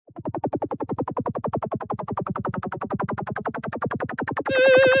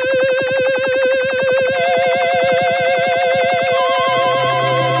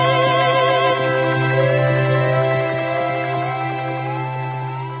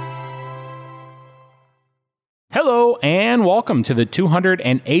Hello and welcome to the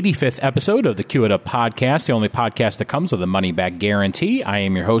 285th episode of the Cue It Up podcast, the only podcast that comes with a money back guarantee. I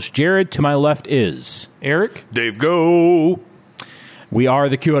am your host, Jared. To my left is Eric. Dave, go. We are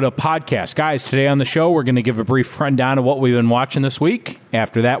the Cue It Up podcast. Guys, today on the show, we're going to give a brief rundown of what we've been watching this week.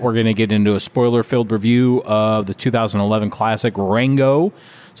 After that, we're going to get into a spoiler-filled review of the 2011 classic Rango.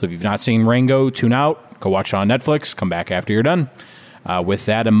 So if you've not seen Rango, tune out, go watch it on Netflix, come back after you're done. With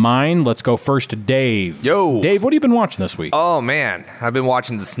that in mind, let's go first to Dave. Yo. Dave, what have you been watching this week? Oh, man. I've been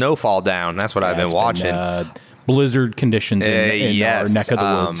watching the snow fall down. That's what I've been watching. Blizzard conditions in yes. our neck of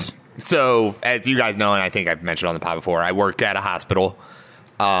the woods. So, as you guys know, and I think I've mentioned on the pod before, I work at a hospital.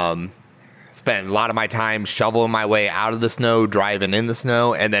 Spent a lot of my time shoveling my way out of the snow, driving in the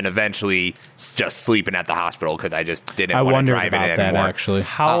snow, and then eventually just sleeping at the hospital because I just didn't want to drive it about that, anymore. actually.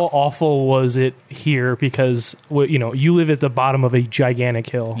 How awful was it here? Because, you live at the bottom of a gigantic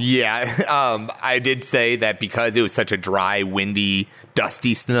hill. Yeah, I did say that because it was such a dry, windy,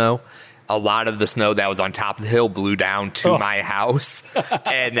 dusty snow, a lot of the snow that was on top of the hill blew down to my house,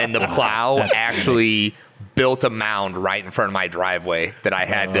 and then the plow actually built a mound right in front of my driveway that I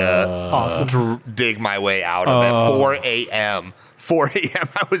had to dig my way out of at 4 a.m. 4 a.m.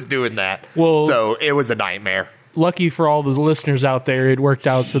 I was doing that. Well, so it was a nightmare. Lucky for all the listeners out there, it worked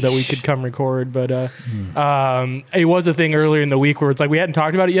out so that we could come record. But it was a thing earlier in the week where it's like we hadn't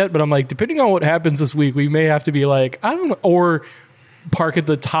talked about it yet, but I'm like, depending on what happens this week, we may have to be like, I don't know, or park at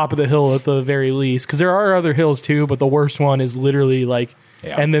the top of the hill at the very least. Because there are other hills too, but the worst one is literally like,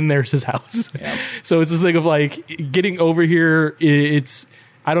 and then there's his house. Yeah. So it's this thing of like getting over here. It's,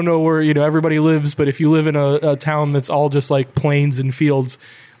 I don't know where, everybody lives, but if you live in a town that's all just like plains and fields,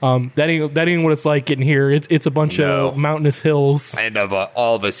 that ain't what it's like getting here. It's a bunch of mountainous hills. And of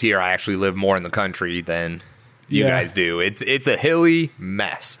all of us here, I actually live more in the country than you guys do. It's a hilly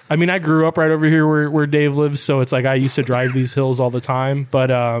mess. I mean, I grew up right over here where Dave lives, so it's like I used to drive these hills all the time.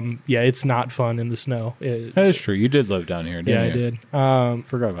 But it's not fun in the snow. That is true. You did live down here, didn't you? I did.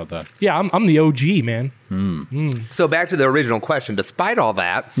 Forgot about that. Yeah, I'm the OG, man. So back to the original question. Despite all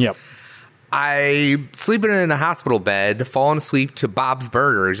that, yep. I sleeping in a hospital bed, falling asleep to Bob's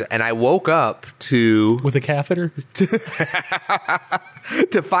Burgers, and I woke up with a catheter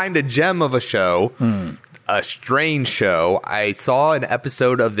to find a gem of a show. A strange show. I saw an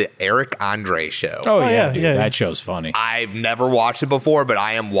episode of the Eric Andre show. Oh yeah, dude, yeah. That show's funny. I've never watched it before, but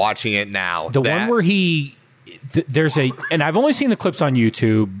I am watching it now. The one where there's and I've only seen the clips on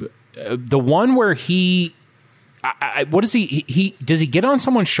YouTube. The one where what is he does he get on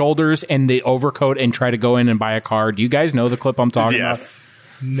someone's shoulders and the overcoat and try to go in and buy a car? Do you guys know the clip I'm talking about?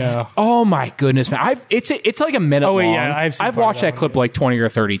 No. Oh my goodness, man! It's like a minute long. Yeah, I've watched that clip like 20 or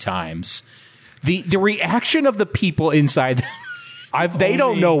 30 times. The reaction of the people inside, they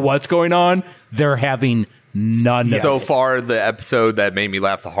don't know what's going on. They're having none of it. So far, the episode that made me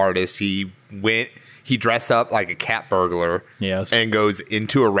laugh the hardest, he dressed up like a cat burglar, and goes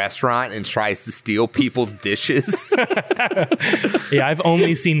into a restaurant and tries to steal people's dishes. Yeah, I've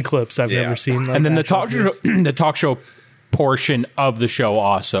only seen clips. I've never seen. Like, and then the talk show portion of the show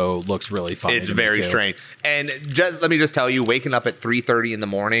also looks really funny. It's very strange. And let me tell you, waking up at 3:30 in the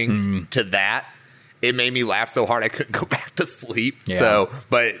morning to that, it made me laugh so hard I couldn't go back to sleep. Yeah. So,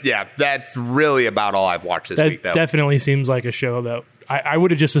 but yeah, that's really about all I've watched this week, though. Definitely seems like a show that I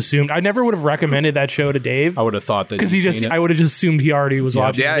would have just assumed. I never would have recommended that show to Dave. I would have thought that because I would have just assumed he already was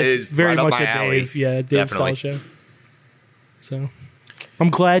watching. Yeah, it's very right much a Dave, Dave style show. So, I'm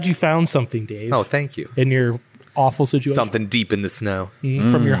glad you found something, Dave. Oh, thank you. In your awful situation, Something deep in the snow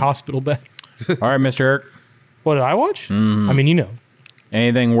from your hospital bed. All right, Mr. Eric. What did I watch? I mean,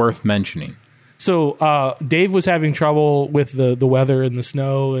 anything worth mentioning? So Dave was having trouble with the weather and the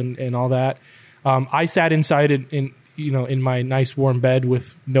snow and all that. I sat inside in my nice warm bed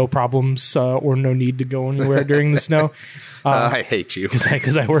with no problems or no need to go anywhere during the snow. I hate you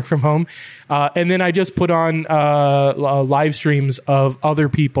because I work from home. And then I just put on live streams of other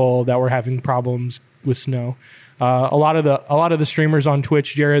people that were having problems with snow. A lot of the streamers on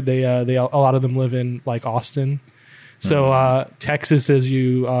Twitch, Jared, they a lot of them live in like Austin. So Texas, as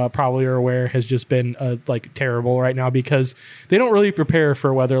you probably are aware, has just been like terrible right now because they don't really prepare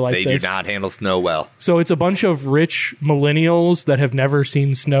for weather like this. They do not handle snow well. So it's a bunch of rich millennials that have never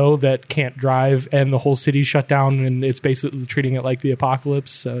seen snow that can't drive, and the whole city shut down, and it's basically treating it like the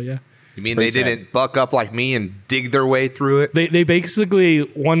apocalypse. So yeah. You mean they didn't buck up like me and dig their way through it? They basically,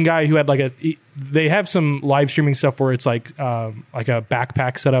 one guy who had they have some live streaming stuff where it's like a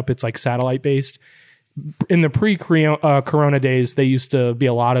backpack setup. It's like satellite based. In the pre-corona days, they used to be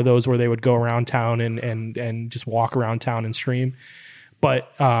a lot of those where they would go around town and just walk around town and stream.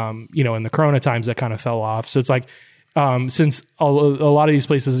 But, in the corona times, that kind of fell off. So it's like since a lot of these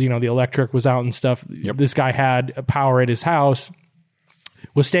places, the electric was out and stuff, this guy had power at his house,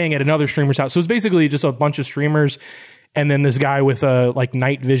 was staying at another streamer's house. So it was basically just a bunch of streamers. And then this guy with a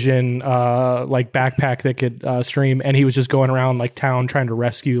night vision, backpack that could stream. And he was just going around town trying to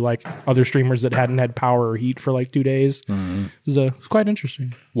rescue other streamers that hadn't had power or heat for 2 days. Mm-hmm. It was quite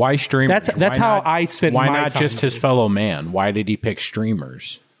interesting. Why streamers? That's how I spent my time. Why not just his fellow man? Why did he pick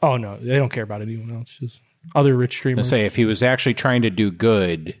streamers? Oh, no. They don't care about anyone else. Just other rich streamers. Say if he was actually trying to do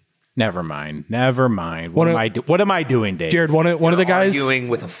good... Never mind. What am I doing, Dave? Jared, one of the guys arguing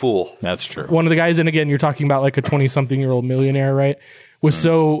with a fool. That's true. One of the guys, and again, you're talking about a 20-something-year-old millionaire, right? Was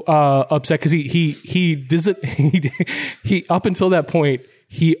so upset because he up until that point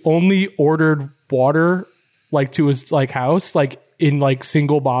he only ordered water to his house in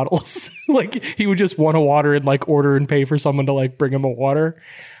single bottles. He would just want a water and order and pay for someone to bring him a water.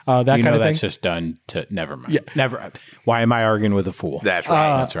 That kind of thing. That's just done to never mind. Yeah. Never. Why am I arguing with a fool? That's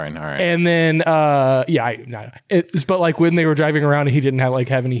right. That's right. All right. And then, but when they were driving around and he didn't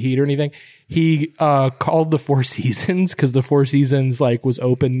have any heat or anything, he called the Four Seasons because the Four Seasons was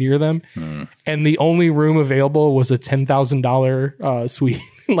open near them, and the only room available was a $10,000 suite.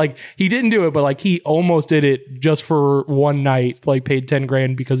 He didn't do it, but he almost did it just for one night. Paid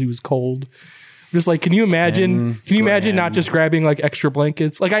 $10,000 because he was cold. Just can you imagine? Can you imagine not just grabbing extra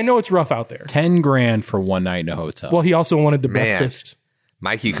blankets? I know it's rough out there. $10,000 for one night in a hotel. Well, he also wanted the breakfast.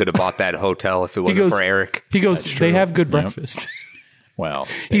 Mikey could have bought that hotel if it wasn't for Eric. He goes, they have good breakfast. Well,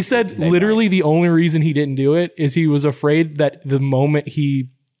 he said literally the only reason he didn't do it is he was afraid that the moment he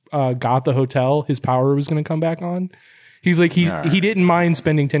got the hotel, his power was going to come back on. He's he didn't mind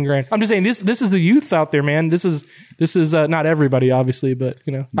spending $10,000. I'm just saying this is the youth out there, man. This is not everybody, obviously, but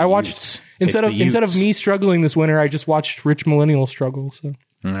I watched instead of me struggling this winter, I just watched rich millennials struggle. So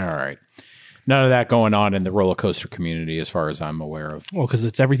all right, none of that going on in the roller coaster community, as far as I'm aware of. Well,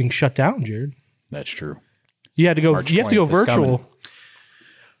 because everything's shut down, Jared. That's true. You had to go. You have to go virtual.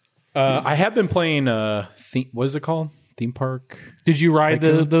 I have been playing. What is it called? Theme park. Did you ride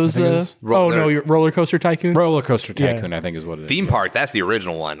those? Roller Coaster Tycoon. Roller Coaster Tycoon, I think is what it is. Theme park. That's the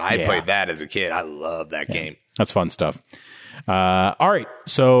original one. I played that as a kid. I love that game. That's fun stuff. All right.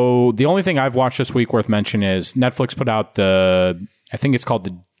 So the only thing I've watched this week worth mentioning is Netflix put out I think it's called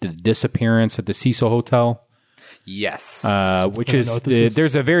the Disappearance at the Cecil Hotel. Yes. Which is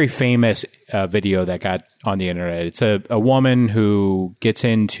there's a very famous video that got on the internet. It's a woman who gets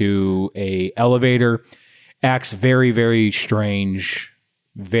into a elevator, acts very, very strange,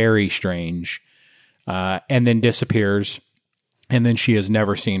 and then disappears. And then she is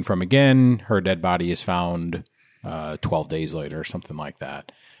never seen from again. Her dead body is found 12 days later or something like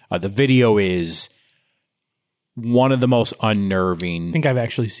that. The video is one of the most unnerving. I think I've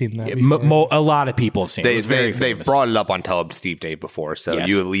actually seen that. A lot of people have seen it. They've brought it up on Tell Steve Dave before, so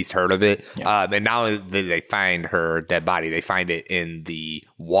you at least heard of it. Yeah. And now that they find her dead body, they find it in the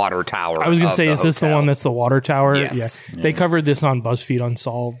water tower. I was going to say, is this the one that's the water tower? Yes. Yeah. They covered this on BuzzFeed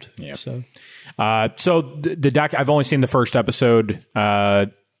Unsolved. Yeah. So the doc, I've only seen the first episode.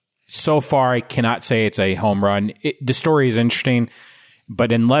 So far, I cannot say it's a home run. The story is interesting.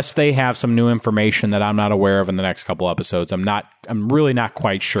 But unless they have some new information that I'm not aware of in the next couple episodes, I'm really not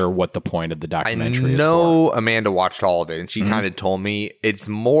quite sure what the point of the documentary is. I know Amanda watched all of it, and she kind of told me it's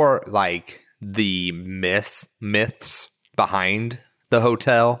more like the myths behind the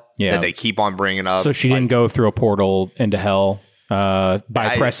hotel that they keep on bringing up. So she didn't go through a portal into hell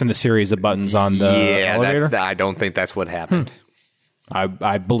by pressing the series of buttons on the elevator? I don't think that's what happened.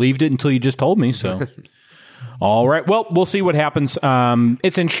 I believed it until you just told me, so... All right. Well, we'll see what happens.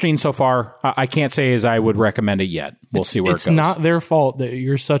 It's interesting so far. I can't say as I would recommend it yet. We'll see where it goes. It's not their fault that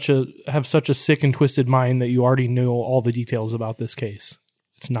you're have such a sick and twisted mind that you already knew all the details about this case.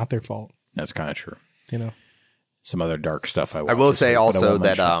 It's not their fault. That's kind of true. Some other dark stuff I will say also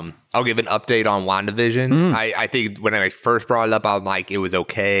that I'll give an update on WandaVision. I think when I first brought it up, I'm like, it was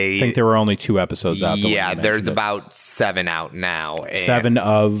okay. I think there were only 2 episodes out. Yeah, there's about 7 out now. 7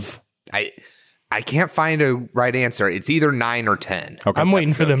 of... I can't find a right answer. It's either 9 or 10. Okay. I'm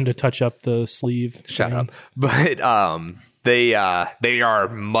waiting for them to touch up the sleeve. Shut up. But they are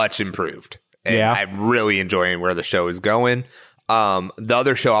much improved. And I'm really enjoying where the show is going. The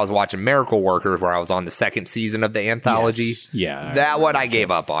other show I was watching, Miracle Workers, where I was on the 2nd season of the anthology. Yes. Yeah. That one I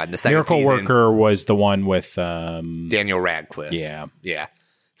gave up on. The second Miracle season, Worker was the one with... Daniel Radcliffe. Yeah. Yeah.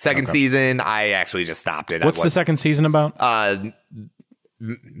 Second season, I actually just stopped it. What's the second season about? I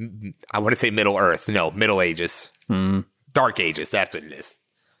want to say Middle Earth. No, Middle Ages. Dark Ages. That's what it is.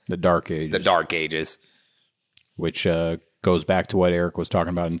 The Dark Ages. The Dark Ages. Which goes back to what Eric was talking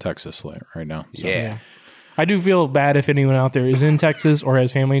about in Texas right now. So. Yeah. I do feel bad if anyone out there is in Texas or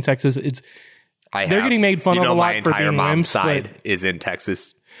has family in Texas. They're getting made fun of a lot for being mom's wimps. Side is in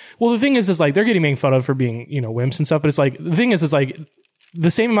Texas. Well, the thing is like they're getting made fun of for being, wimps and stuff. But it's like the thing is, it's like the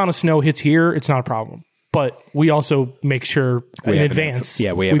same amount of snow hits here, it's not a problem. But we also make sure in advance,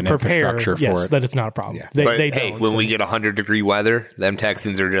 we have an prepare, infrastructure for it. that it's not a problem. Yeah. They hey, don't, when we get 100-degree weather, them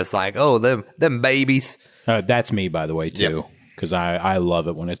Texans are just like, oh, them babies. That's me, by the way, too, because I love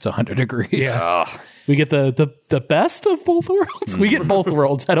it when it's 100 degrees. Yeah. We get the best of both worlds. We get both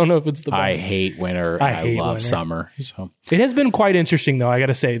worlds. I don't know if it's the best. I hate winter. I love winter. Summer. So it has been quite interesting, though. I got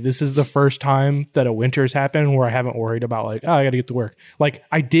to say, this is the first time that a winter's happened where I haven't worried about like, oh, I got to get to work. Like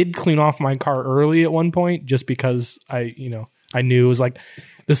I did clean off my car early at one point just because I knew it was like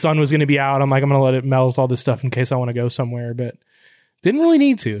the sun was going to be out. I'm like, I'm going to let it melt all this stuff in case I want to go somewhere, but didn't really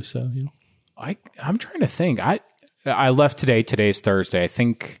need to. So I'm trying to think. I left today. Today's Thursday.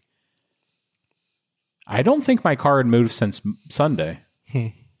 I don't think my car had moved since Sunday.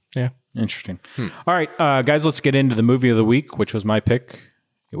 Yeah. Interesting. All right, guys, let's get into the movie of the week, which was my pick,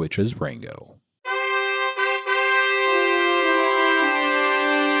 which is Rango.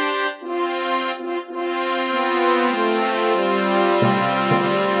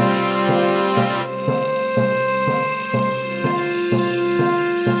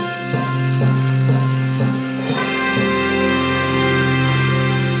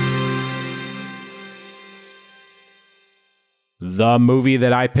 The movie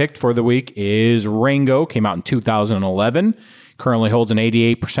that I picked for the week is Rango. Came out in 2011. Currently holds an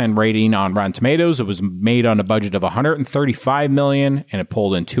 88% rating on Rotten Tomatoes. It was made on a budget of $135 million, and it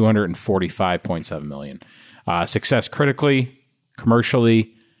pulled in $245.7 million. Success critically,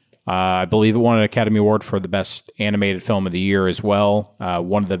 commercially. I believe it won an Academy Award for the Best Animated Film of the Year as well.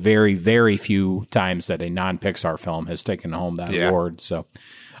 One of the very, very few times that a non-Pixar film has taken home that award. So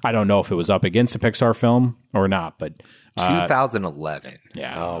I don't know if it was up against a Pixar film or not, but 2011.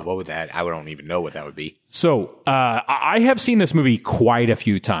 Yeah. Oh, what would that? I don't even know what that would be. So I have seen this movie quite a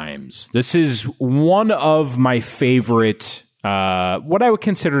few times. This is one of my favorite, what I would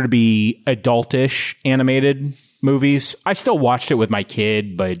consider to be adultish animated movies. I still watched it with my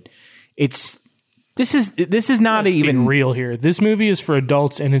kid, but this is not even real here. This movie is for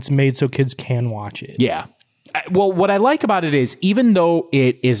adults, and it's made so kids can watch it. Yeah. Well, what I like about it is even though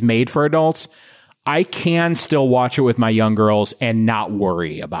it is made for adults, I can still watch it with my young girls and not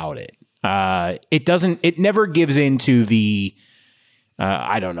worry about it. It never gives into the,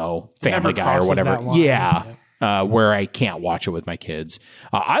 I don't know, Family Guy or whatever. Where I can't watch it with my kids.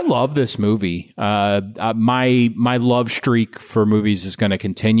 I love this movie. My love streak for movies is going to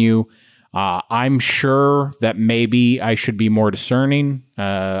continue. I'm sure that maybe I should be more discerning.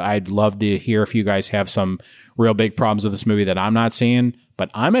 I'd love to hear if you guys have some real big problems with this movie that I'm not seeing. But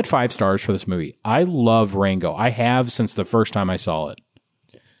I'm at 5 stars for this movie. I love Rango. I have since the first time I saw it.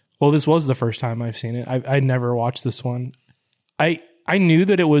 Well, this was the first time I've seen it. I never watched this one. I knew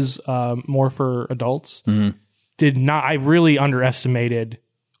that it was more for adults. Mm-hmm. I really underestimated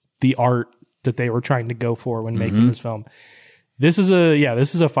the art that they were trying to go for when making this film. This is a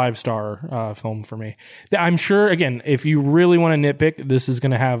 5-star film for me. I'm sure, again, if you really want to nitpick, this is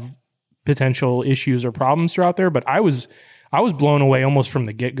going to have potential issues or problems throughout there. But I was blown away almost from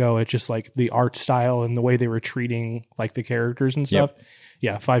the get-go at just like the art style and the way they were treating like the characters and stuff. Yep.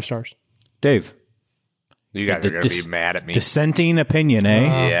 Yeah, 5 stars. Dave. You guys are going to be mad at me. Dissenting opinion,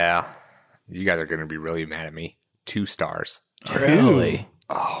 eh? Yeah. You guys are going to be really mad at me. 2 stars. Really?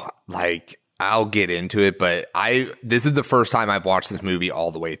 Oh, like I'll get into it, but this is the first time I've watched this movie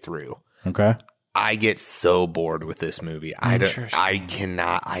all the way through. Okay. I get so bored with this movie. I don't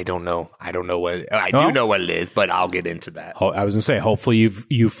know what I do know what it is, but I'll get into that. I was going to say, hopefully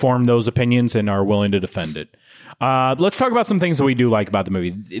you've formed those opinions and are willing to defend it. Let's talk about some things that we do like about the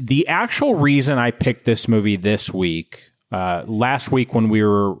movie. The actual reason I picked this movie this week, last week when we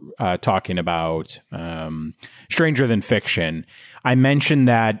were talking about Stranger Than Fiction, I mentioned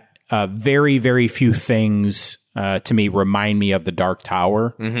that very, very few things to me remind me of The Dark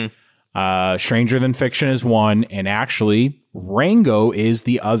Tower. Mm-hmm. Stranger Than Fiction is one, and actually Rango is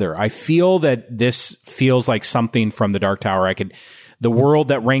the other. I feel that this feels like something from The Dark Tower. The world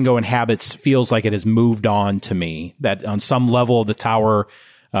that Rango inhabits feels like it has moved on to me, that on some level of the tower,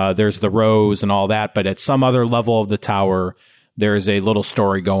 there's the rose and all that, but at some other level of the tower, there's a little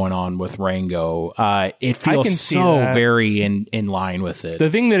story going on with Rango. It feels so very in line with it. The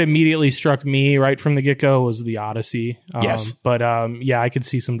thing that immediately struck me right from the get-go was the Odyssey. Yes. But I could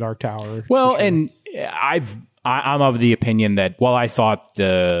see some Dark Tower. Well, and I'm of the opinion that while I thought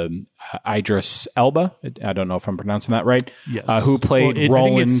the Idris Elba, I don't know if I'm pronouncing that right, Yes. who played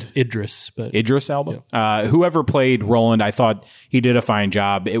Roland. I think it's Idris, but Idris Elba? Whoever played Roland, I thought he did a fine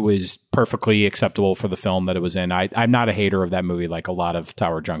job. It was perfectly acceptable for the film that it was in. I'm not a hater of that movie like a lot of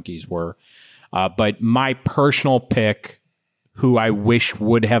Tower Junkies were. But my personal pick, who I wish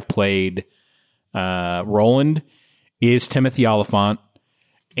would have played Roland, is Timothy Olyphant.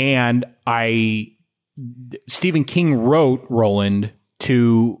 And Stephen King wrote Roland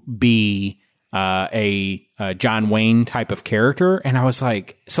to be a John Wayne type of character. And I was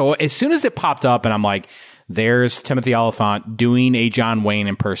like, so as soon as it popped up and I'm like, there's Timothy Olyphant doing a John Wayne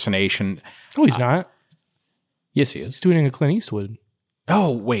impersonation. Oh, he's not. Yes, he is. He's doing a Clint Eastwood.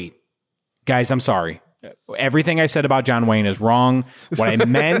 Oh, wait. Guys, I'm sorry. Everything I said about John Wayne is wrong. What I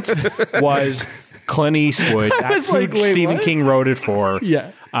meant was Clint Eastwood. That's who Stephen King wrote it for.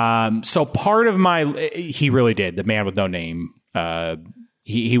 Yeah. So part of he really did. The Man with No Name.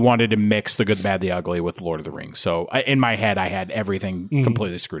 He wanted to mix The Good, the Bad, the Ugly with Lord of the Rings. So in my head, I had everything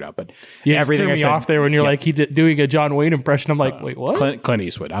completely screwed up. But everything threw me off there when you're like doing a John Wayne impression. I'm like, wait, what? Clint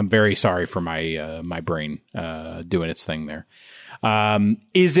Eastwood. I'm very sorry for my brain doing its thing there.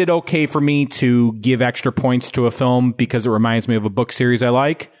 Is it okay for me to give extra points to a film because it reminds me of a book series I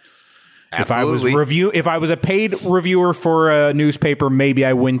like? Absolutely. If I was a paid reviewer for a newspaper, maybe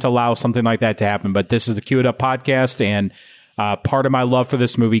I wouldn't allow something like that to happen. But this is the Cue It Up podcast, and part of my love for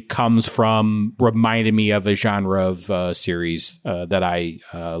this movie comes from reminding me of a genre of series that I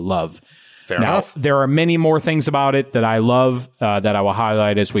love. Fair enough. There are many more things about it that I love that I will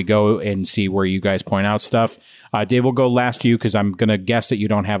highlight as we go and see where you guys point out stuff. Dave, we'll go last to you because I'm going to guess that you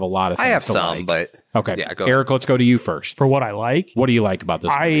don't have a lot of things. I have to some, like. but okay. Yeah, go Eric, let's go to you first. For what I like? What do you like about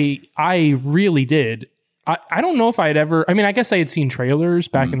this movie? I really did. I don't know if I'd ever... I mean, I guess I had seen trailers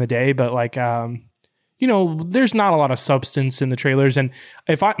back in the day, but like, there's not a lot of substance in the trailers. And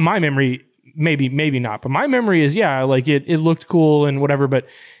my memory... Maybe not, but my memory is, like it looked cool and whatever, but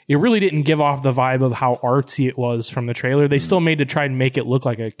it really didn't give off the vibe of how artsy it was from the trailer. They still made to try and make it look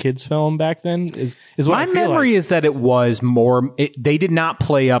like a kid's film back then. Is what my I feel memory like. is that it was more. They did not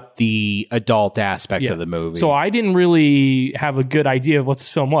play up the adult aspect of the movie, so I didn't really have a good idea of what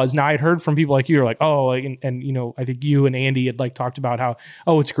this film was. Now I'd heard from people like you, like, and I think you and Andy had like talked about how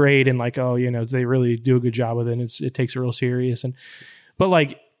it's great and like they really do a good job with it. And it takes it real serious but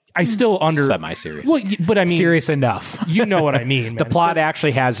like. I still semi-serious. Well, but I mean, serious enough. You know what I mean. The plot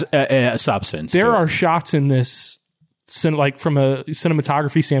actually has a substance. There are shots in this, like from a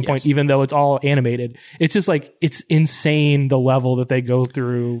cinematography standpoint, even though it's all animated, it's just like it's insane the level that they go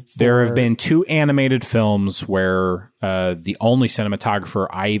through. There have been 2 animated films where the only cinematographer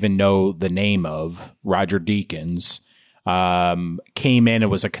I even know the name of, Roger Deakins, came in and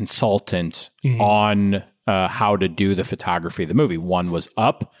was a consultant on how to do the photography of the movie. One was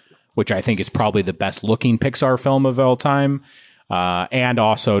Up, which I think is probably the best looking Pixar film of all time. And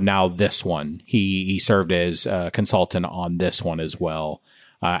also now this one. He served as a consultant on this one as well.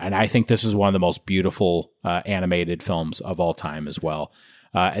 And I think this is one of the most beautiful animated films of all time as well.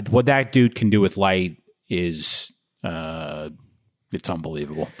 What that dude can do with light is it's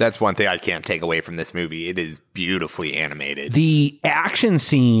unbelievable. That's one thing I can't take away from this movie. It is beautifully animated. The action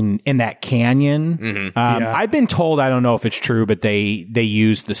scene in that canyon, I've been told, I don't know if it's true, but they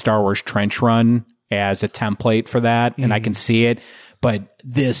used the Star Wars trench run as a template for that, and I can see it. But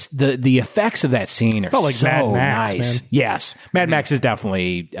the effects of that scene are felt like so Mad Max, nice. Man. Yes, Mad Max is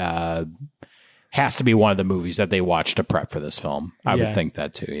definitely has to be one of the movies that they watched to prep for this film. I would think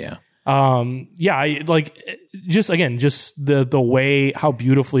that too. Yeah. I like just the way how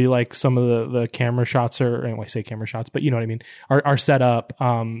beautifully like some of the camera shots are, and I say camera shots, but you know what I mean, are set up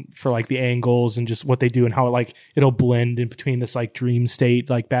for like the angles and just what they do and how it'll blend in between this like dream state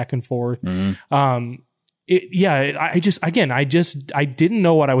like back and forth. I didn't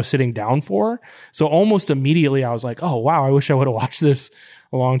know what I was sitting down for, so almost immediately I was like, oh wow, I wish I would have watched this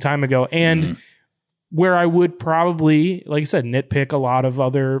a long time ago. And where I would probably, like I said, nitpick a lot of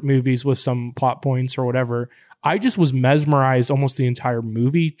other movies with some plot points or whatever, I just was mesmerized almost the entire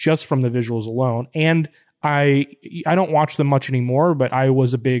movie just from the visuals alone. And I don't watch them much anymore, but I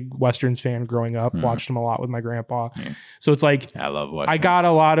was a big Westerns fan growing up, watched them a lot with my grandpa. So it's like, I love Westerns. I got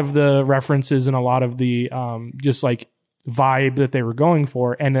a lot of the references and a lot of the just like vibe that they were going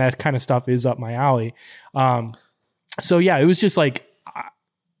for. And that kind of stuff is up my alley. So yeah, it was just like,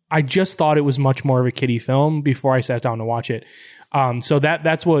 I just thought it was much more of a kiddie film before I sat down to watch it. So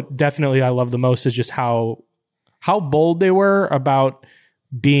that's what definitely I love the most is just how bold they were about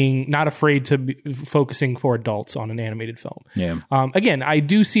being not afraid to be focusing for adults on an animated film. Yeah. Again, I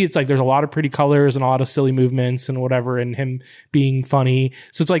do see it's like there's a lot of pretty colors and a lot of silly movements and whatever, and him being funny.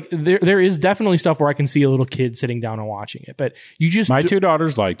 So it's like there is definitely stuff where I can see a little kid sitting down and watching it. But you just My two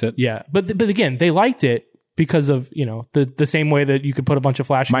daughters liked it. yeah. But again, they liked it because of the same way that you could put a bunch of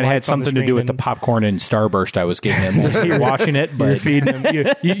flashing Might have had lights on the something to do screen with the popcorn and Starburst I was giving them as we were watching it. you're But feeding them. You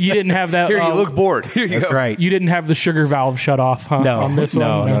didn't have that. Here, you look bored. Here you that's go. right. You didn't have the sugar valve shut off, huh? No, on this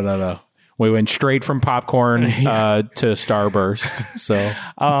one? no. We went straight from popcorn to Starburst. So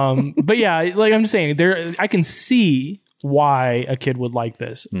But yeah, like I'm just saying, I can see why a kid would like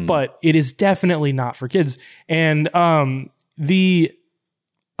this, but it is definitely not for kids. And the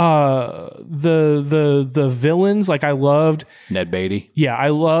villains, like I loved Ned Beatty. Yeah, I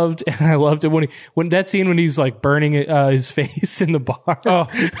loved it when that scene when he's like burning his face in the bar. Oh,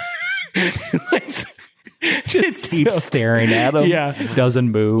 Just keeps staring at him. Yeah.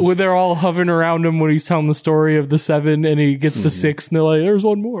 Doesn't move. when they're all hovering around him when he's telling the story of the 7 and he gets to 6 and they're like, there's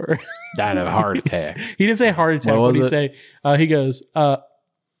one more. Died of a heart attack. He didn't say heart attack. What What did was he say? He goes, what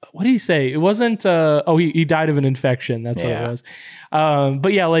did he say? It wasn't, he died of an infection. That's what Yeah. it was.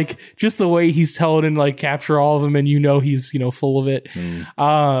 But yeah, like just the way he's telling and like capture all of them and he's, full of it.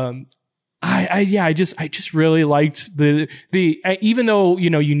 I just really liked the even though,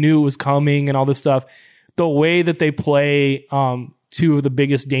 you knew it was coming and all this stuff, the way that they play, two of the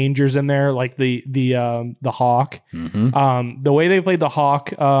biggest dangers in there, like the hawk, the way they played the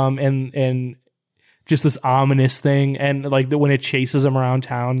hawk, and just this ominous thing, and like when it chases him around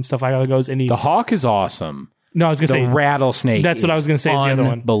town and stuff like that goes. And The hawk is awesome. no, I was gonna The say rattlesnake. That's what I was gonna say is the other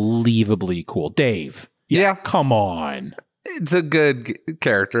one. Unbelievably cool. Dave, Yeah, come on. it's a good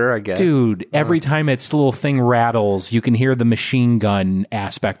character, I guess. Dude, every time its little thing rattles, you can hear the machine gun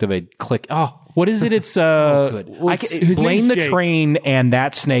aspect of it click. Oh, What is it? It's good. his Blaine name's the Jake. Train and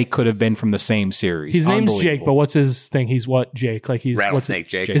that snake could have been from the same series. His name's Jake, Unbelievable. but what's his thing? He's what, Jake? Like he's Rattlesnake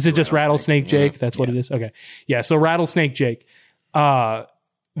Jake. Is it just Rattlesnake Jake? That's what it is. Okay, yeah. So Rattlesnake Jake. I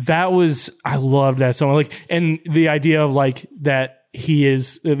loved that song. Like, and the idea of like that he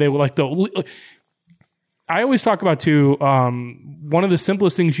is. They were like the. I always talk about too. One of the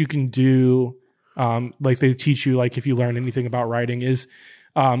simplest things you can do, like they teach you, like if you learn anything about writing, is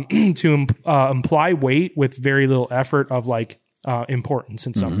to imply weight with very little effort of like importance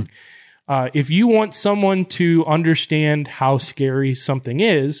in something. If you want someone to understand how scary something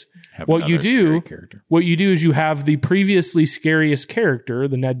is, what you do is you have the previously scariest character,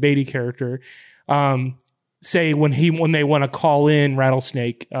 the Ned Beatty character, say when they want to call in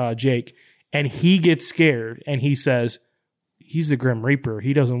Rattlesnake Jake, and he gets scared and he says, he's the Grim Reaper.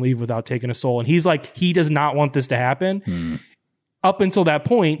 He doesn't leave without taking a soul. And he's like, he does not want this to happen. Up until that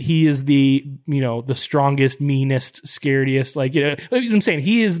point, he is the strongest, meanest, scariest. Like, I'm saying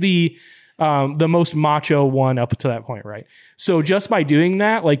he is the most macho one up to that point, right? So just by doing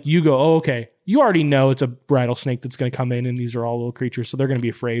that, like you go, oh, okay, you already know it's a rattlesnake that's going to come in, and these are all little creatures, so they're going to be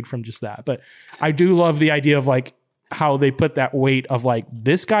afraid from just that. But I do love the idea of like how they put that weight of like,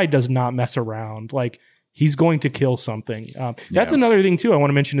 this guy does not mess around. Like, he's going to kill something. That's another thing too I want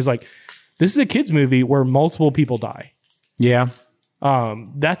to mention is like, this is a kid's movie where multiple people die. Yeah.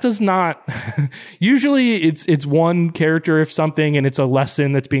 That does not usually it's one character if something and it's a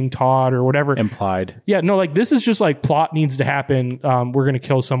lesson that's being taught or whatever. Implied. Yeah, no, like this is just like plot needs to happen. We're gonna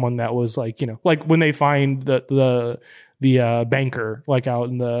kill someone that was like, like when they find the banker like out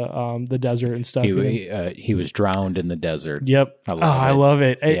in the desert and stuff. He was drowned in the desert. Yep. I love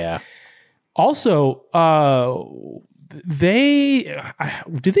it. Yeah. Also,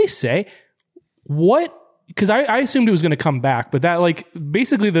 did they say what? Because I assumed it was going to come back, but that like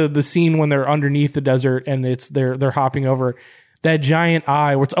basically the scene when they're underneath the desert and they're hopping over that giant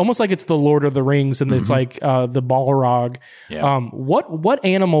eye, where it's almost like it's the Lord of the Rings and it's like the Balrog. Yeah. What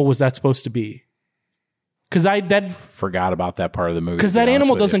animal was that supposed to be? Because Forgot about that part of the movie. because that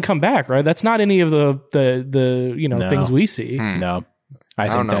animal doesn't come back, right? That's not any of the things we see. No, I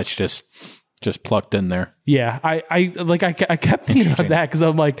think that's just plucked in there. Yeah, I kept thinking about that because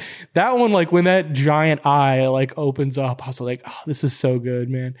I'm like that one, like when that giant eye like opens up, I was like, oh, this is so good,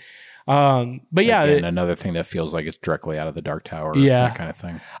 man. But yeah, Again, another thing that feels like it's directly out of the Dark Tower. Yeah. That kind of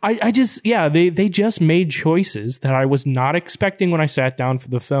thing. They just made choices that I was not expecting when I sat down for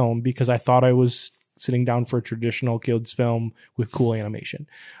the film because I thought I was sitting down for a traditional kids film with cool animation.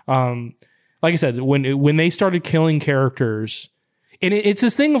 Like I said, when they started killing characters. And it's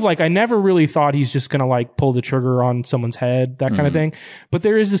this thing of like, I never really thought he's just going to like pull the trigger on someone's head, that kind of thing. But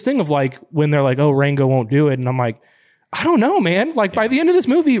there is this thing of like, when they're like, oh, Rango won't do it. And I'm like, I don't know, man. Like by the end of this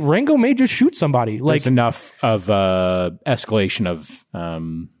movie, Rango may just shoot somebody. Like there's enough of escalation of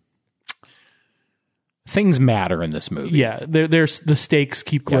things matter in this movie. Yeah, there's the stakes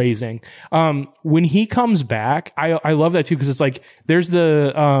keep raising. When he comes back, I love that too because it's like there's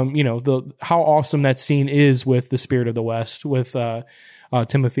the the how awesome that scene is with the Spirit of the West with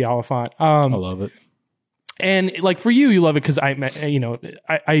Timothy Olyphant. I love it. And like for you love it because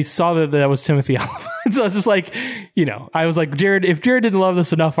I saw that was Timothy Olyphant. So I was just like, I was like, Jared, if Jared didn't love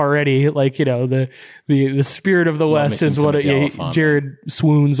this enough already, like, the Spirit of the West is what Jared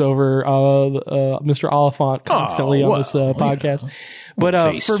swoons over Mr. Oliphant constantly on this podcast. Yeah.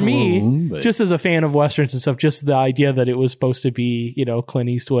 But for me, just as a fan of Westerns and stuff, just the idea that it was supposed to be, Clint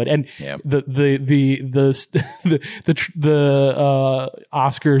Eastwood and the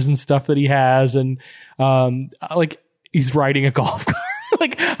Oscars and stuff that he has, and like he's riding a golf cart.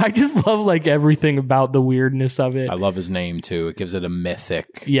 Like I just love like everything about the weirdness of it. I love his name too. It gives it a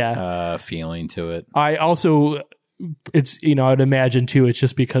mythic feeling to it. I also it's I'd imagine too it's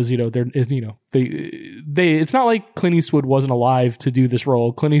just because they're it's not like Clint Eastwood wasn't alive to do this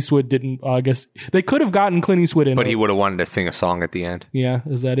role. Clint Eastwood didn't I guess they could have gotten Clint Eastwood in, but he would have wanted to sing a song at the end. Yeah,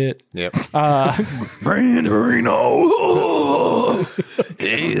 is that it? Yep. Gran Torino.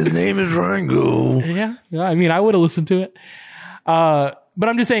 His name is Rango. Yeah, I mean I would have listened to it. But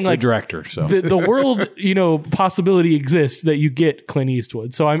I'm just saying, like, the director. So the world, possibility exists that you get Clint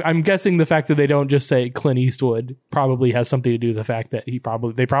Eastwood. So I'm guessing the fact that they don't just say Clint Eastwood probably has something to do with the fact that they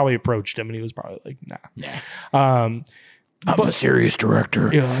probably approached him and he was probably like, nah. I'm a serious director.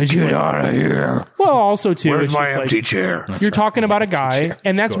 Get out of here. Well, also too, where's my empty chair? You're talking about a guy,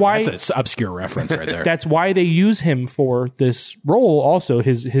 and that's why that's an obscure reference right there. That's why they use him for this role. Also,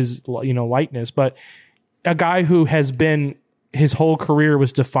 his lightness, but a guy who has been. His whole career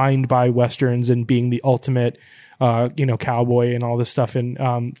was defined by Westerns and being the ultimate, cowboy and all this stuff and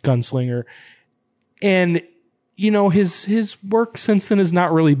gunslinger. And, his work since then has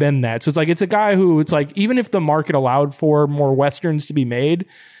not really been that. So it's like, it's a guy who it's like, even if the market allowed for more Westerns to be made,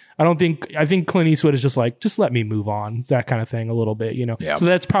 I think Clint Eastwood is just like, just let me move on, that kind of thing a little bit, Yeah. So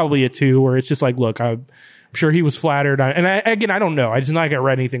that's probably it too, where it's just like, look, I'm sure he was flattered. I don't know. I just not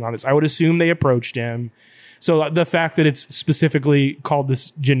read anything on this. I would assume they approached him. So the fact that it's specifically called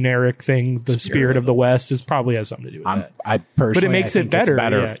this generic thing, the Spirit of the West, is probably has something to do with that. I personally, but it makes it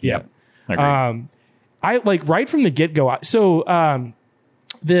better. Yeah. I like right from the get go. So I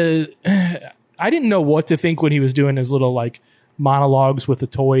didn't know what to think when he was doing his little like monologues with the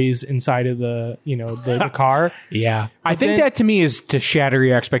toys inside of the the car. Yeah, I think that to me is to shatter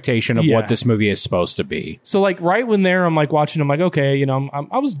your expectation of what this movie is supposed to be. So like right when I'm like watching, I'm like, okay,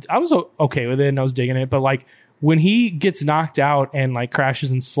 I was okay with it and I was digging it, but like when he gets knocked out and like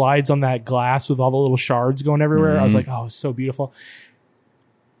crashes and slides on that glass with all the little shards going everywhere, I was like, oh, it's so beautiful.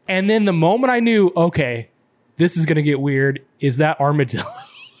 And then the moment I knew, okay, this is gonna get weird, is that armadillo.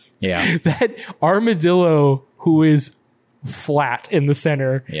 Yeah, that armadillo who is flat in the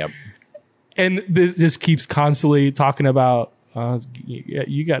center. Yep. And this just keeps constantly talking about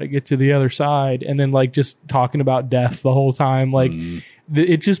you got to get to the other side, and then like just talking about death the whole time. Like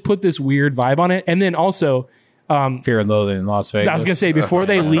it just put this weird vibe on it. And then also Fear and Loathing in Las Vegas. I was gonna say before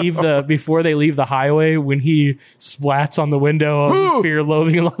they leave the highway, when he splats on the window of Fear and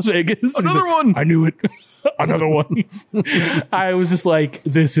Loathing in Las Vegas, another one. I knew it. Another one. I was just like,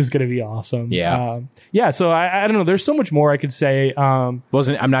 this is going to be awesome. Yeah. So I don't know. There's so much more I could say. I'm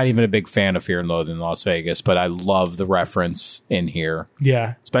not even a big fan of Fear and Loathing in Las Vegas, but I love the reference in here.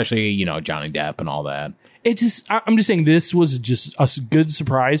 Yeah. Especially, Johnny Depp and all that. I'm just saying this was just a good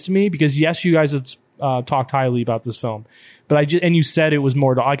surprise to me because yes, you guys have talked highly about this film, but and you said it was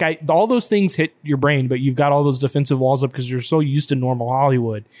more like all those things hit your brain, but you've got all those defensive walls up because you're so used to normal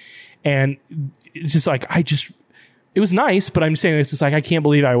Hollywood. And it's just like, it was nice, but I'm saying it's just like, I can't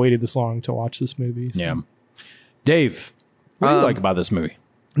believe I waited this long to watch this movie. So. Yeah. Dave, what do you like about this movie?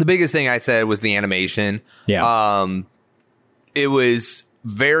 The biggest thing I said was the animation. Yeah. It was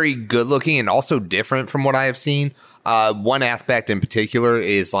very good looking and also different from what I have seen. One aspect in particular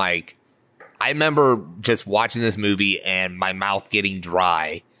is like, I remember just watching this movie and my mouth getting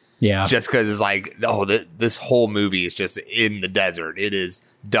dry. Yeah. Just because it's like, this whole movie is just in the desert. It is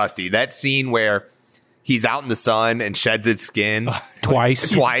dusty. That scene where he's out in the sun and sheds its skin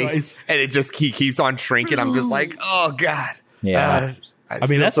twice, and it just he keeps on shrinking. I'm just like, oh God. Yeah. I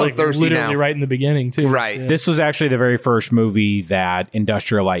mean, that's so like literally right in the beginning too. Right. Yeah. This was actually the very first movie that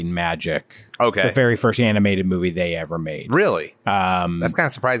Industrial Light and Magic. Okay. The very first animated movie they ever made. Really? That's kind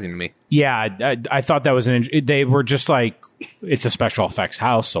of surprising to me. Yeah, I thought that was they were just like, it's a special effects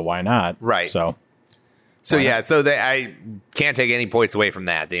house, so why not? Right. So, So I can't take any points away from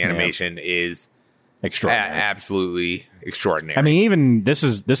that. The animation is extraordinary, absolutely extraordinary. I mean, even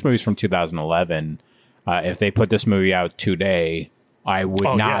this movie's from 2011. If they put this movie out today, I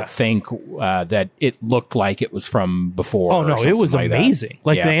would not think that it looked like it was from before. Oh no, it was amazing.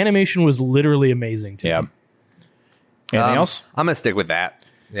 The animation was literally amazing too. Yeah. Anything else? I'm gonna stick with that.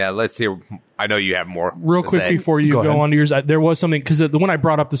 Yeah, let's hear. I know you have more. Real quick before you go on to yours, there was something because when I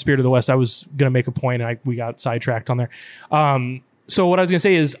brought up the Spirit of the West, I was going to make a point and we got sidetracked on there. So what I was going to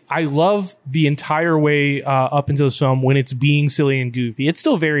say is I love the entire way up until the film when it's being silly and goofy. It's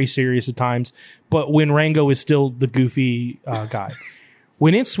still very serious at times, but when Rango is still the goofy guy.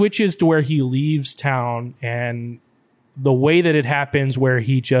 When it switches to where he leaves town and the way that it happens where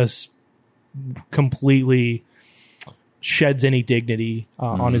he just completely sheds any dignity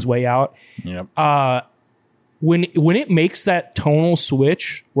on his way out. Yep. When it makes that tonal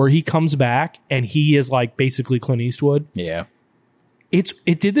switch where he comes back and he is like basically Clint Eastwood. Yeah.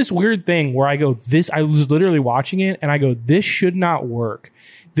 It did this weird thing where I was literally watching it and I go, this should not work.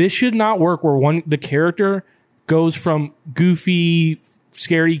 This should not work where the character goes from goofy,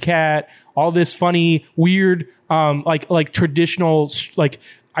 scaredy cat, all this funny, weird, like traditional, like,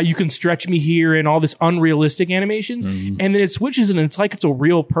 you can stretch me here and all this unrealistic animations. And then it switches and it's like it's a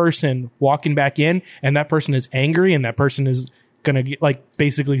real person walking back in and that person is angry and that person is going to get like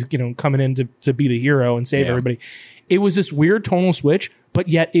basically, coming in to be the hero and save everybody. It was this weird tonal switch, but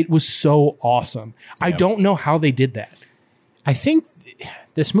yet it was so awesome. Yeah. I don't know how they did that. I think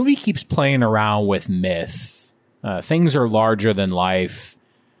this movie keeps playing around with myth. Things are larger than life.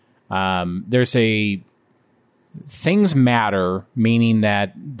 Things matter, meaning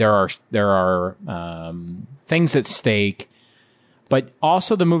that there are things at stake, but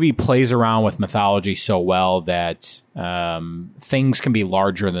also the movie plays around with mythology so well that things can be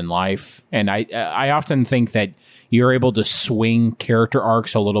larger than life. And I often think that you're able to swing character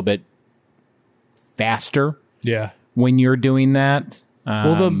arcs a little bit faster. Yeah, when you're doing that.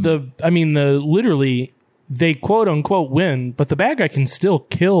 Well, literally they quote unquote win, but the bad guy can still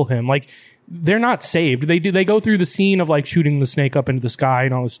kill him. Like, they're not saved. They go through the scene of like shooting the snake up into the sky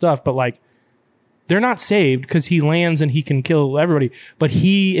and all this stuff, but like they're not saved because he lands and he can kill everybody. But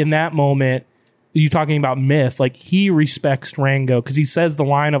he, in that moment, you talking about myth, like he respects Rango because he says the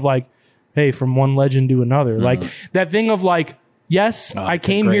line of like, "Hey, from one legend to another." Like that thing of like, yes, I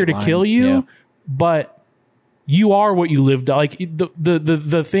came here to kill you, but you are what you lived. Like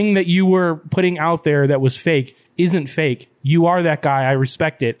the thing that you were putting out there that was fake isn't fake. You are that guy. I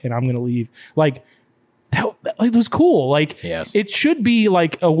respect it, and I'm going to leave. Like that was cool. Like it should be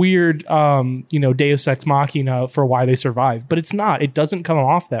like a weird, Deus Ex Machina for why they survive, but it's not. It doesn't come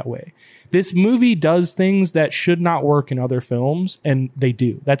off that way. This movie does things that should not work in other films, and they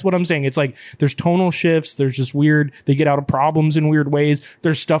do. That's what I'm saying. It's like there's tonal shifts. There's just weird. They get out of problems in weird ways.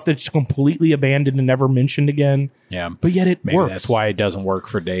 There's stuff that's completely abandoned and never mentioned again. Yeah, but yet it works. That's why it doesn't work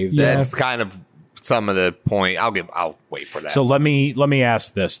for Dave. That's kind of some of the point. I'll wait for that. So let me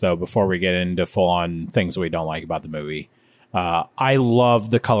ask this though before we get into full on things we don't like about the movie. I love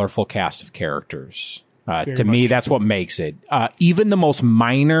the colorful cast of characters. To me, that's what makes it. Even the most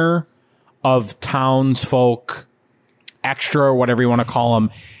minor of townsfolk, extra or whatever you want to call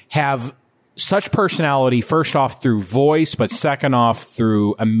them, have such personality. First off, through voice, but second off,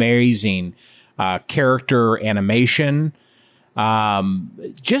 through amazing character animation.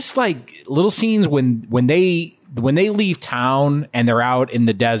 Just like little scenes when they leave town and they're out in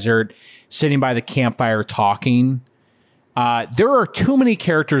the desert sitting by the campfire talking. There are too many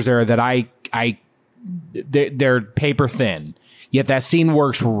characters there that they're paper thin, yet that scene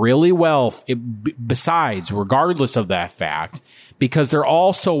works really well. Regardless of that fact, because they're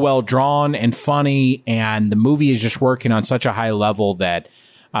all so well drawn and funny, and the movie is just working on such a high level that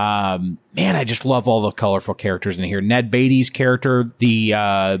man, I just love all the colorful characters in here. Ned Beatty's character,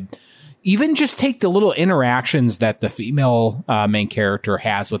 even just take the little interactions that the female main character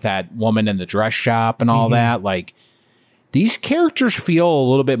has with that woman in the dress shop and all that. Like, these characters feel a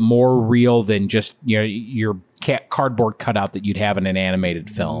little bit more real than just your cardboard cutout that you'd have in an animated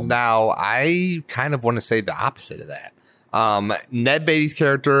film. Now, I kind of want to say the opposite of that. Ned Beatty's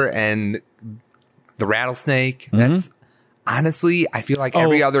character and the rattlesnake, that's honestly, I feel like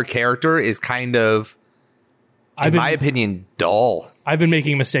every other character is kind of, in my opinion, dull. I've been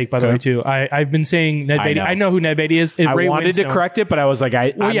making a mistake, by the way, too. I've been saying Ned Beatty. I know who Ned Beatty is. I wanted to correct it, but I was like,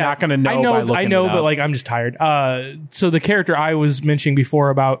 I'm not going to know. I know, but like, I'm just tired. So the character I was mentioning before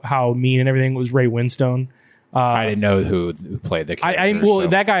about how mean and everything was Ray Winstone. I didn't know who played the character.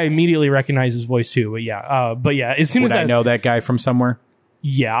 That guy I immediately recognized his voice too. But yeah, as soon as I know that guy from somewhere.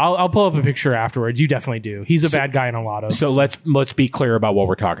 Yeah, I'll pull up a picture afterwards. You definitely do. He's a bad guy in a lot of. So let's be clear about what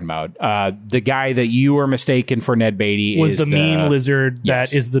we're talking about. The guy that you were mistaken for Ned Beatty was the mean lizard Yes.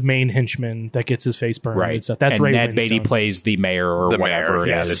 that is the main henchman that gets his face burned. Right. And stuff. That's and Ray Ned Beatty Winstone. plays the mayor or The whatever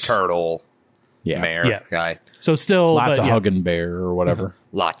mayor, it the is. turtle mayor Yeah. guy. So still, Lots but, of yeah. hugging bear or whatever.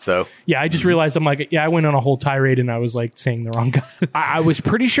 Lotso. Yeah, I just realized I'm like, I went on a whole tirade and I was like saying the wrong guy. I was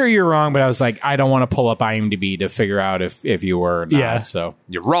pretty sure you're wrong, but I was like, I don't want to pull up IMDb to figure out if you were or not. Yeah. So,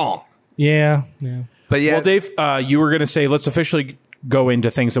 You're wrong. yeah. But yeah. well, Dave, you were going to say let's officially go into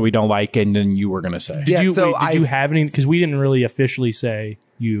things that we don't like, and then you were going to say. Yeah, Did so you have any? Because we didn't really officially say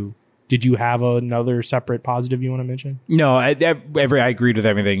you. Did you have another separate positive you want to mention? No, I agreed with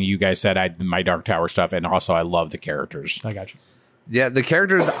everything you guys said. My Dark Tower stuff, and also I love the characters. I got you. Yeah, the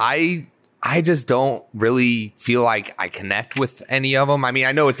characters, I just don't really feel like I connect with any of them. I mean,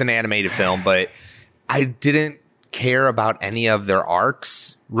 I know it's an animated film, but I didn't care about any of their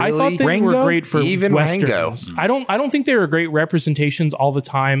arcs. Really. I thought they Rango? were great for Even westerns. Rango. I don't think they were great representations all the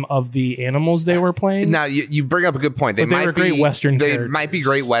time of the animals they were playing. Now you bring up a good point. They But they might were great be Western They characters. might be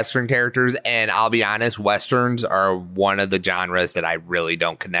great Western characters, and I'll be honest, Westerns are one of the genres that I really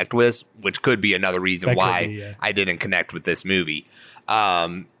don't connect with, which could be another reason That could why be, yeah. I didn't connect with this movie.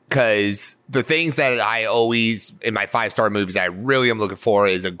 Because the things that I always in my 5-star movies I really am looking for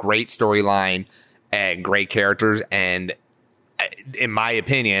is a great storyline and great characters, and in my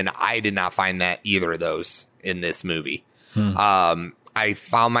opinion, I did not find that either of those in this movie. I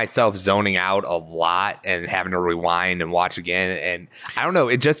found myself zoning out a lot and having to rewind and watch again. And I don't know,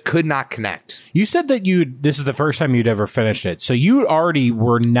 it just could not connect. You said that this is the first time you'd ever finished it, so you already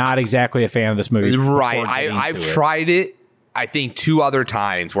were not exactly a fan of this movie, Right. before getting I've to it. tried it, I think 2 other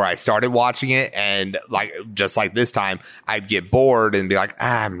times where I started watching it, and like just like this time, I'd get bored and be like,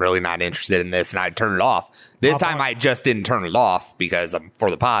 I'm really not interested in this, and I'd turn it off. This time I just didn't turn it off because I'm for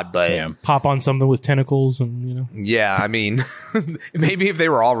the pod, but Yeah. Pop on something with tentacles and yeah, I mean, maybe if they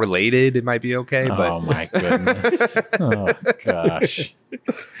were all related, it might be okay. But Oh my goodness! Oh gosh!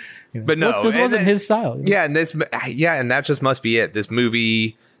 but no, this and wasn't then- his style. Yeah, and that just must be it. This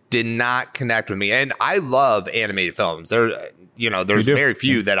movie did not connect with me, and I love animated films. There's do? very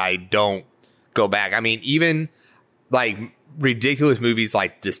few that I don't go back. I mean, even like ridiculous movies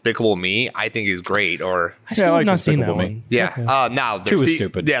like Despicable Me, I think is great. Or I still I have like not seen that Despicable Me. one. yeah, Okay. now Two is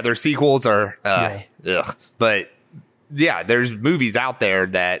stupid. Yeah, their sequels are Yeah. ugh. But yeah, there's movies out there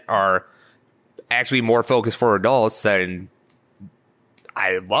that are actually more focused for adults, and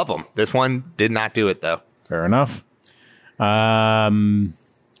I love them. This one did not do it though. Fair enough.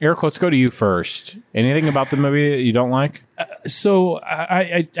 Eric, let's go to you first. Anything about the movie that you don't like? So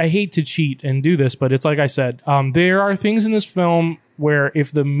I hate to cheat and do this, but it's like I said, there are things in this film where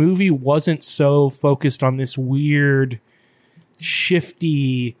if the movie wasn't so focused on this weird,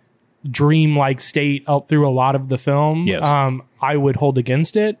 shifty, dreamlike state up through a lot of the film, Yes. I would hold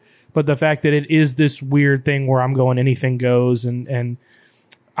against it. But the fact that it is this weird thing where I'm going anything goes, and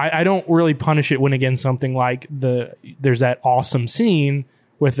I don't really punish it when again something like there's that awesome scene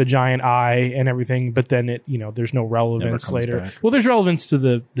with the giant eye and everything, but then there's no relevance comes later. back. Well, there's relevance to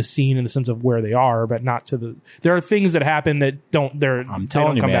the scene in the sense of where they are, but not to there are things that happen that don't. I'm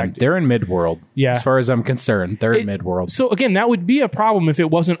telling you, come man, back. they're in Midworld. Yeah. As far as I'm concerned, they're in Midworld. So again, that would be a problem if it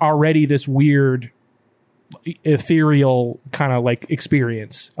wasn't already this weird, ethereal kind of like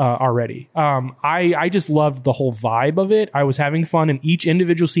experience already. I just loved the whole vibe of it. I was having fun in each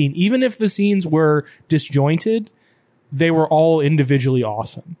individual scene, even if the scenes were disjointed. They were all individually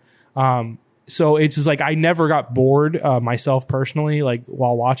awesome. So it's just like I never got bored myself personally, like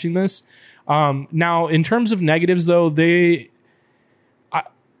while watching this. Now, in terms of negatives, though,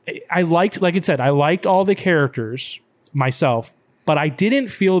 I liked, like I said, I liked all the characters myself, but I didn't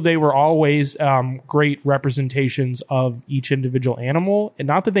feel they were always great representations of each individual animal. And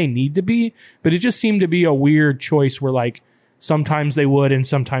not that they need to be, but it just seemed to be a weird choice where like sometimes they would and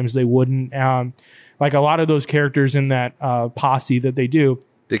sometimes they wouldn't. Like a lot of those characters in that posse that they do.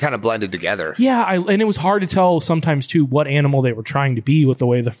 They kind of blended together. Yeah, and it was hard to tell sometimes too what animal they were trying to be with the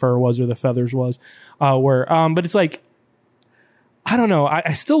way the fur was or the feathers was. But it's like, I don't know.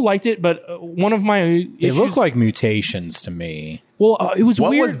 I still liked it, but one of my They issues, look like mutations to me. well, it was What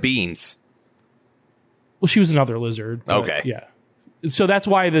weird. was Beans? Well, she was another lizard. but Okay. yeah. So that's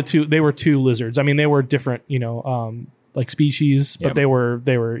why they were two lizards. I mean, they were different, like species, but Yep.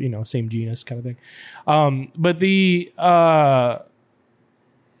 they were same genus kind of thing. But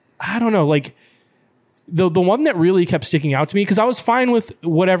I don't know, like the one that really kept sticking out to me, because I was fine with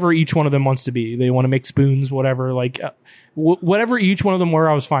whatever each one of them wants to be. They want to make spoons, whatever. Like whatever each one of them were,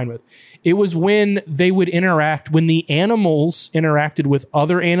 I was fine with. It was when they would interact, when the animals interacted with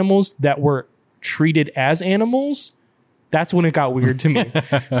other animals that were treated as animals. That's when it got weird to me.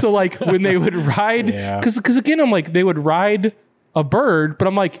 So like when they would ride, because again, I'm like, they would ride a bird, but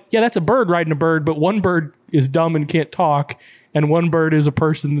I'm like, yeah, that's a bird riding a bird, but one bird is dumb and can't talk, and one bird is a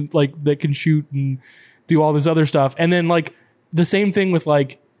person like that can shoot and do all this other stuff. And then like the same thing with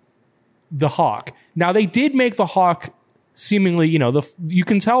like the hawk. Now they did make the hawk seemingly, you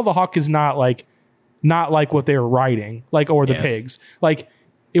can tell the hawk is not like what they were riding, like, or the pigs. Like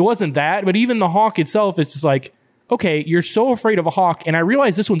it wasn't that, but even the hawk itself, it's just like, okay, you're so afraid of a hawk, and I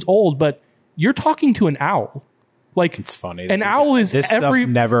realize this one's old, but you're talking to an owl. Like, it's funny. An owl is this stuff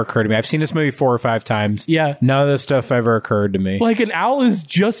never occurred to me. I've seen this movie 4 or 5 times. Yeah. None of this stuff ever occurred to me. Like, an owl is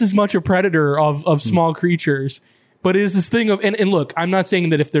just as much a predator of small creatures. But it is this thing of, and look, I'm not saying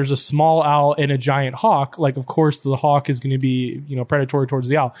that if there's a small owl and a giant hawk, like, of course, the hawk is going to be, predatory towards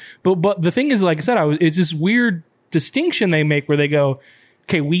the owl. But the thing is, like I said, it's this weird distinction they make where they go,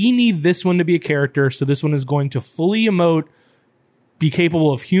 okay, we need this one to be a character, so this one is going to fully emote, be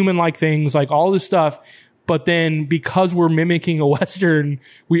capable of human-like things, like all this stuff. But then because we're mimicking a Western,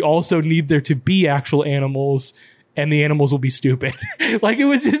 we also need there to be actual animals, and the animals will be stupid. Like, it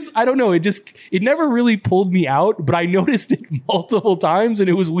was just, I don't know, it never really pulled me out, but I noticed it multiple times, and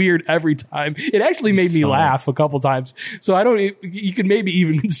it was weird every time. It actually made me laugh a couple times. So you could maybe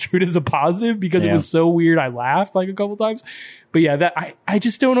even construe it as a positive, because it was so weird I laughed like a couple times. But yeah, that I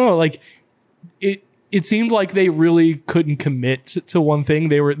just don't know. Like, it seemed like they really couldn't commit to one thing.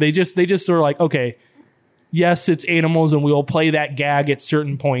 They just sort of like, okay, yes, it's animals, and we'll play that gag at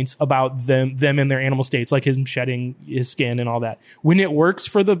certain points about them in their animal states, like him shedding his skin and all that. When it works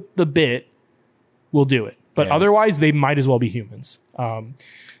for the bit, we'll do it. But otherwise, they might as well be humans.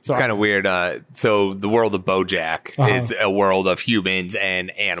 It's kind of weird. So the world of BoJack is a world of humans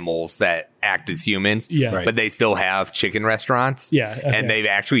and animals that act as humans. Yeah. Right. But they still have chicken restaurants. Yeah. Okay. And they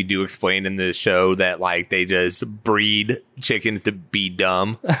actually do explain in the show that like they just breed chickens to be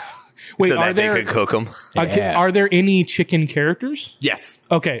dumb. Wait, so that they could cook them. Are there any chicken characters? Yes.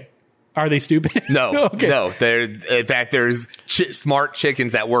 Okay. Are they stupid? No. Okay. No. In fact, there's smart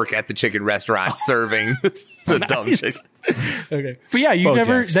chickens that work at the chicken restaurant serving the dumb chickens. Okay. But yeah,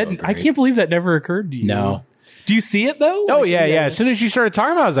 I can't believe that never occurred to you. No. Do you see it though? Oh, yeah. As soon as you started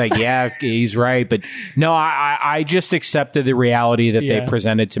talking about it, I was like, yeah, he's right. But no, I just accepted the reality that they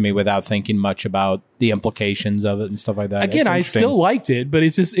presented to me without thinking much about the implications of it and stuff like that. Again, I still liked it, but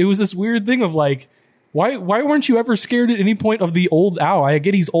it was this weird thing of like, why weren't you ever scared at any point of the old owl? I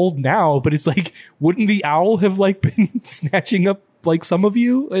get he's old now, but it's like, wouldn't the owl have like been snatching up like some of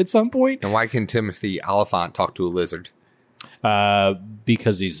you at some point? And why can Timothy Oliphant talk to a lizard?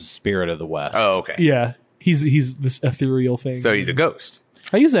 Because he's the spirit of the West. Oh, okay. Yeah. He's this ethereal thing. So he's a ghost.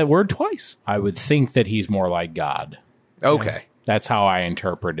 I use that word twice. I would think that he's more like God. Okay. Yeah. That's how I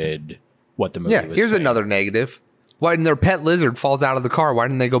interpreted what the movie was here's saying. another negative. Why didn't their pet lizard falls out of the car? Why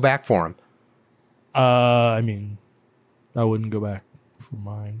didn't they go back for him? I mean, I wouldn't go back for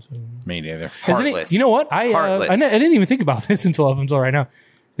mine. So. Me neither. Heartless. You know what? I didn't even think about this until right now.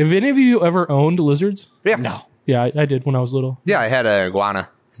 Have any of you ever owned lizards? Yeah. No. Yeah, I did when I was little. Yeah, I had a iguana.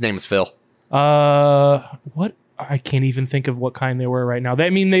 His name was Phil. What? I can't even think of what kind they were right now. They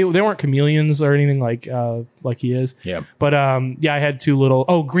weren't chameleons or anything like he is. Yeah. But I had two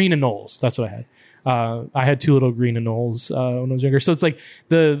little green anoles. That's what I had. I had two little green anoles when I was younger. So it's like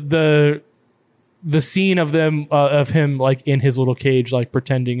the scene of them of him like in his little cage, like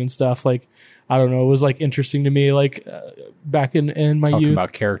pretending and stuff. Like, I don't know, it was like interesting to me. Like back in my Talking youth,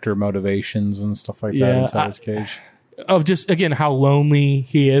 about character motivations and stuff like that inside his cage. Of just, again, how lonely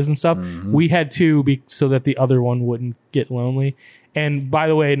he is and stuff. Mm-hmm. We had two so that the other one wouldn't get lonely. And by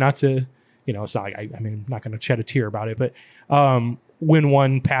the way, not to, it's not like, I'm not going to shed a tear about it, but when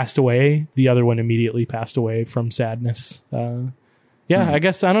one passed away, the other one immediately passed away from sadness. I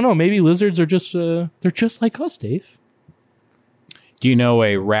guess, I don't know, maybe lizards are just, they're just like us, Dave. Do you know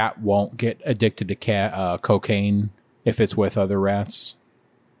a rat won't get addicted to cocaine if it's with other rats?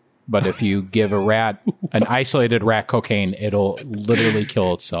 But if you give a rat, an isolated rat, cocaine, it'll literally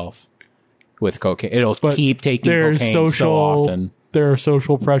kill itself with cocaine. It'll keep taking cocaine so often. There are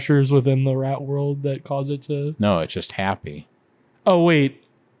social pressures within the rat world that cause it to... No, it's just happy. Oh, wait.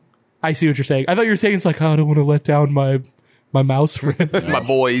 I see what you're saying. I thought you were saying it's like, I don't want to let down my mouse friends. My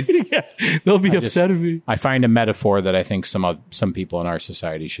boys. Yeah, they'll be upset at me. I find a metaphor that I think some people in our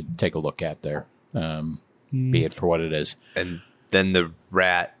society should take a look at there, be it for what it is. And then the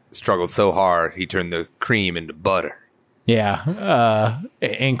rat struggled so hard, he turned the cream into butter. Yeah,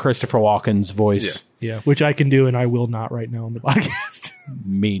 and Christopher Walken's voice. Yeah, which I can do, and I will not right now on the podcast.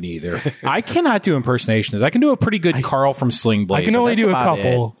 Me neither. I cannot do impersonations. I can do a pretty good Carl from Sling Blade. I can only do a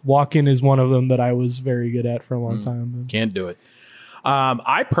couple. Walken is one of them that I was very good at for a long time. Can't do it.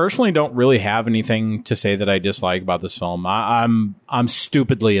 I personally don't really have anything to say that I dislike about this film. I'm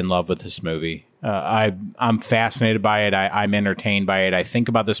stupidly in love with this movie. I'm fascinated by it. I'm entertained by it. I think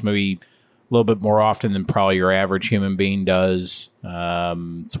about this movie a little bit more often than probably your average human being does.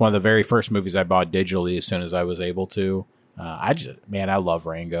 It's one of the very first movies I bought digitally as soon as I was able to. I love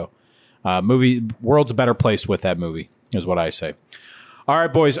Rango. World's a better place with that movie, is what I say. All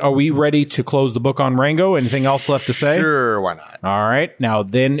right, boys, are we ready to close the book on Rango? Anything else left to say? Sure, why not? All right. Now,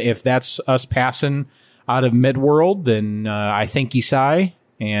 then, if that's us passing out of Midworld, then I thank Isai,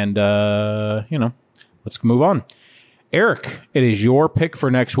 and, let's move on. Eric, it is your pick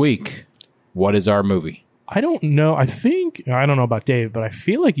for next week. What is our movie? I don't know. I don't know about Dave, but I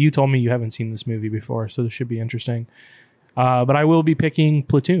feel like you told me you haven't seen this movie before, so this should be interesting. But I will be picking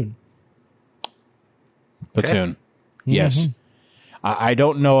Platoon. Platoon. Okay. Yes. Mm-hmm. I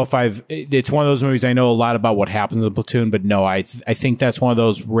don't know if it's one of those movies I know a lot about what happens in Platoon, but no, I think that's one of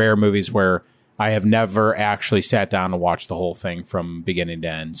those rare movies where I have never actually sat down and watched the whole thing from beginning to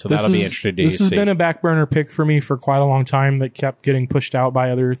end. So that'll be interesting to see. This has been a back burner pick for me for quite a long time that kept getting pushed out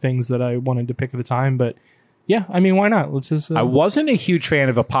by other things that I wanted to pick at the time. But yeah, I mean, why not? Let's just. I wasn't a huge fan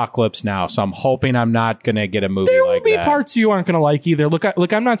of Apocalypse Now, so I'm hoping I'm not going to get a movie like that. There will be parts you aren't going to like either.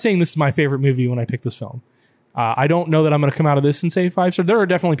 Look, I'm not saying this is my favorite movie when I pick this film. I don't know that I'm going to come out of this and say 5-star. There are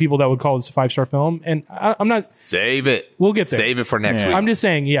definitely people that would call this a 5-star film, and I'm not. Save it. We'll get there. Save it for next week. I'm just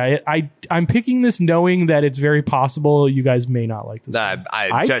saying, I'm picking this knowing that it's very possible you guys may not like this.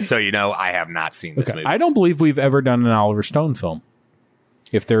 Just so you know, I have not seen this movie. I don't believe we've ever done an Oliver Stone film.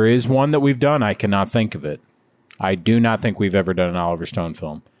 If there is one that we've done, I cannot think of it. I do not think we've ever done an Oliver Stone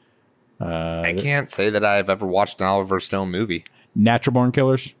film. I can't say that I've ever watched an Oliver Stone movie. Natural Born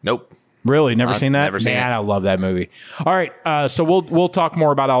Killers? Nope. Really? Never seen that? Never seen it. I love that movie. All right. So we'll talk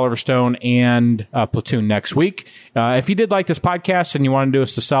more about Oliver Stone and Platoon next week. If you did like this podcast and you want to do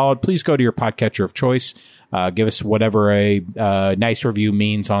us a solid, please go to your podcatcher of choice. Give us whatever a nice review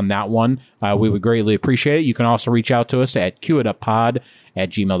means on that one. We would greatly appreciate it. You can also reach out to us at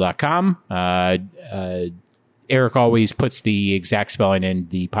queuituppod@gmail.com. Eric always puts the exact spelling in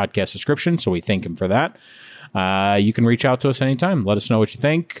the podcast description, so we thank him for that. You can reach out to us anytime. Let us know what you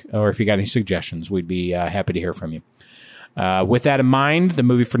think, or if you got any suggestions, we'd be happy to hear from you. With that in mind, the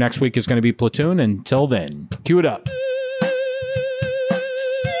movie for next week is going to be Platoon. Until then, cue it up.